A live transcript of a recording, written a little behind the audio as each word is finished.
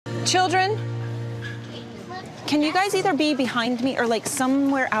Children, can you guys either be behind me or like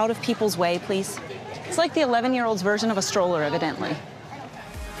somewhere out of people's way, please? It's like the 11-year-old's version of a stroller, evidently.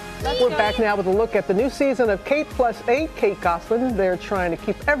 We're back now with a look at the new season of Kate Plus 8. Kate Gosselin, they're trying to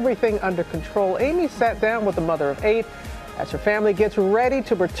keep everything under control. Amy sat down with the mother of 8 as her family gets ready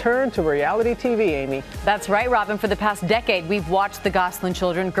to return to reality TV, Amy. That's right, Robin. For the past decade, we've watched the Gosselin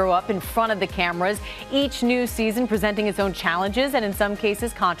children grow up in front of the cameras, each new season presenting its own challenges and in some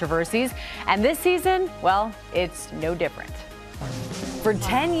cases controversies. And this season, well, it's no different. For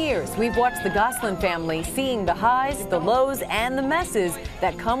 10 years, we've watched the Gosselin family seeing the highs, the lows, and the messes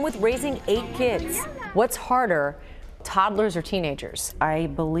that come with raising 8 kids. What's harder, toddlers or teenagers? I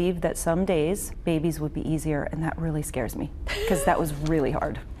believe that some days babies would be easier, and that really scares me because that was really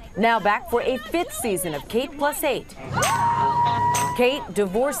hard. Now back for a 5th season of Kate Plus 8. Kate,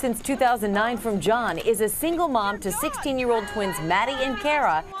 divorced since 2009 from John, is a single mom to 16-year-old twins Maddie and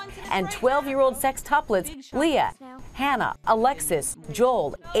Kara and 12-year-old sextuplets Leah, Hannah, Alexis,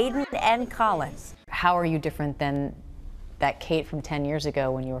 Joel, Aiden, and Colin. How are you different than that Kate from 10 years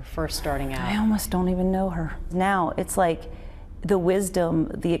ago when you were first starting out? I almost don't even know her. Now it's like the wisdom,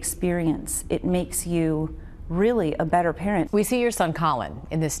 the experience, it makes you really a better parent. We see your son Colin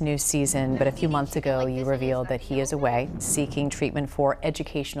in this new season, but a few months ago you revealed that he is away seeking treatment for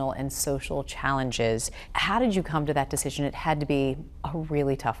educational and social challenges. How did you come to that decision? It had to be a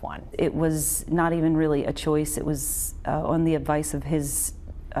really tough one. It was not even really a choice. It was on the advice of his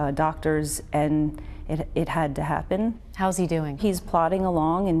doctors, and it had to happen. How's he doing? He's plodding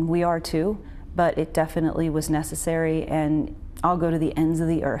along, and we are too, but it definitely was necessary, and I'll go to the ends of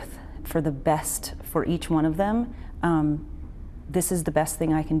the earth for the best for each one of them. This is the best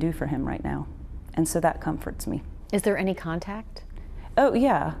thing I can do for him right now, and so that comforts me. Is there any contact? Oh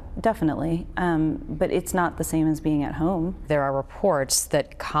yeah, definitely, but it's not the same as being at home. There are reports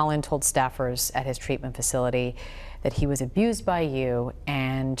that Colin told staffers at his treatment facility that he was abused by you,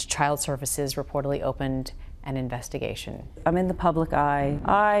 and Child Services reportedly opened an investigation. I'm in the public eye.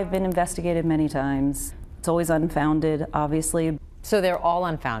 I've been investigated many times. It's always unfounded, obviously. So they're all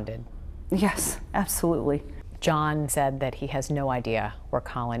unfounded? Yes, absolutely. John said that he has no idea where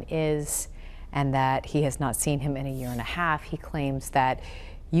Colin is and that he has not seen him in 1.5 years. He claims that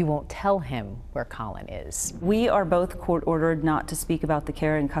you won't tell him where Colin is. We are both court-ordered not to speak about the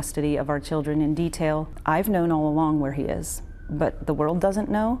care and custody of our children in detail. I've known all along where he is, but the world doesn't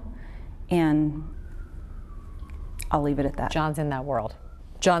know, and I'll leave it at that. John's in that world.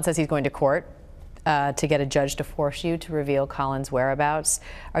 John says he's going to court to get a judge to force you to reveal Colin's whereabouts.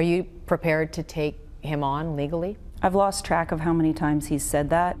 Are you prepared to take him on legally? I've lost track of how many times he's said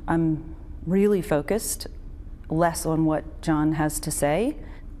that. I'm really focused, less on what John has to say.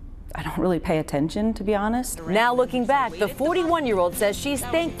 I don't really pay attention, to be honest. Now looking back, the 41-year-old says she's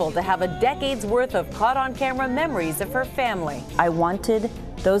thankful to have a decade's worth of caught-on-camera memories of her family. I wanted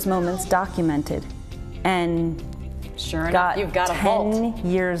those moments documented, and sure enough, you've got a vault. 10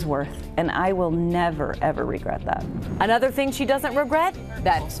 years worth, and I will never, ever regret that. Another thing she doesn't regret?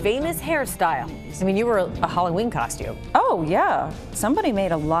 That famous hairstyle. I mean, you were a Halloween costume. Oh, yeah. Somebody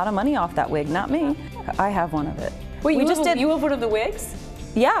made a lot of money off that wig, not me. I have one of it. Wait, you have one of the wigs?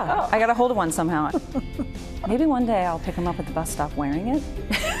 Yeah, I got a hold of one somehow. Maybe one day I'll pick him up at the bus stop wearing it.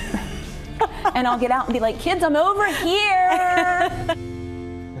 And I'll get out and be like, kids, I'm over here.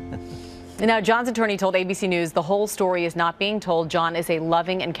 Now, John's attorney told ABC News the whole story is not being told. John is a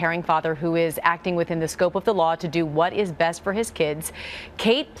loving and caring father who is acting within the scope of the law to do what is best for his kids.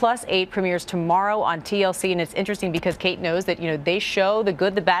 Kate Plus 8 premieres tomorrow on TLC, and it's interesting because Kate knows that, they show the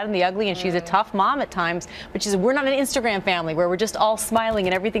good, the bad, and the ugly, and she's a tough mom at times, but we're not an Instagram family where we're just all smiling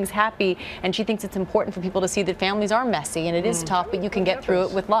and everything's happy, and she thinks it's important for people to see that families are messy, and it is tough, but you can get through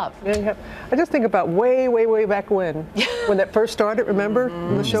it with love. Yeah, I just think about way, way, way back when that first started, remember?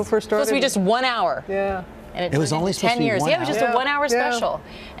 When the show first started? Supposed to be just 1 hour. Yeah. And it was only 10 years. Yeah, it was just a 1 hour special.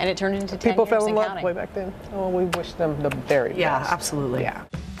 And it turned into 10 years. People fell in love counting. way back then. Oh, we wish them the very best. Yeah, absolutely. Yeah.